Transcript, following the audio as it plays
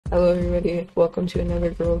Hello everybody, welcome to another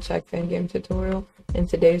Gorilla Tag fan game tutorial. In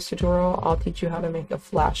today's tutorial, I'll teach you how to make a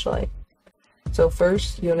flashlight. So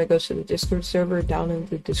first, you want to go to the Discord server down in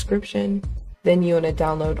the description. Then you want to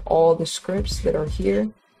download all the scripts that are here.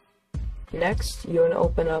 Next, you want to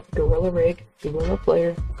open up Gorilla Rig, Gorilla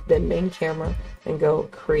Player, then Main Camera, and go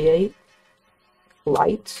Create,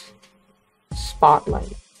 Light,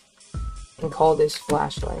 Spotlight, and call this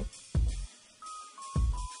Flashlight.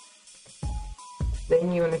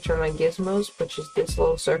 Then you want to turn on gizmos, which is this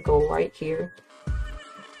little circle right here.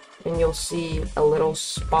 And you'll see a little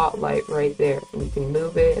spotlight right there. And you can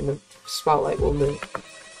move it and the spotlight will move.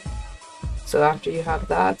 So after you have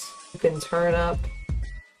that, you can turn up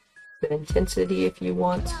the intensity if you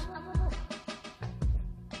want.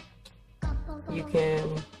 You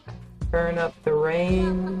can turn up the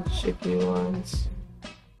range if you want.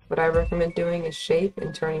 What I recommend doing is shape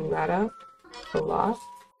and turning that up a lot.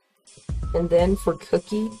 And then for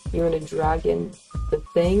cookie, you want to drag in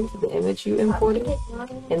the image you imported,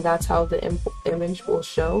 and that's how the image will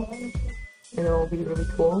show, and it will be really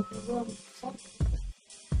cool.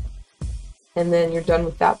 And then you're done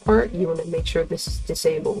with that part, you want to make sure this is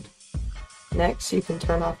disabled. Next, you can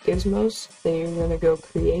turn off gizmos, then you're going to go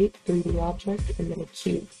create 3D object, and then a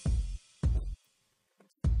cube.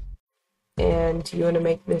 And you want to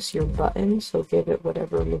make this your button, so give it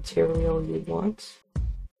whatever material you want.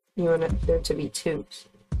 You want there to be two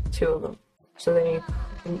of them. So then you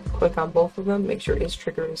can click on both of them, make sure is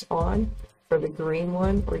trigger is on for the green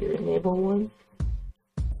one or your enable one.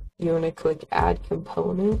 You want to click add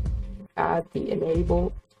component, add the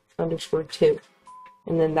enable _2,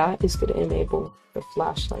 and then that is going to enable the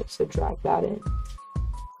flashlight, so drag that in.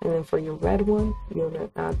 And then for your red one, you want to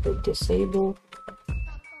add the disable,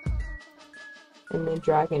 and then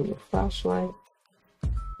drag in your flashlight,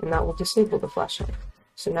 and that will disable the flashlight.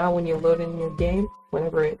 So now when you're loading your game,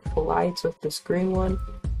 whenever it collides with this green one,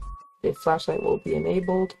 the flashlight will be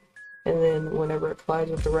enabled, and then whenever it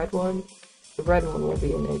collides with the red one will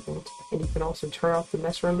be enabled. And you can also turn off the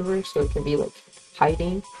mesh renderer so it can be like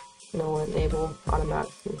hiding, and it will enable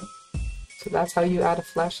automatically. So that's how you add a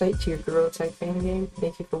flashlight to your Gorilla Tag fan game.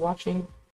 Thank you for watching.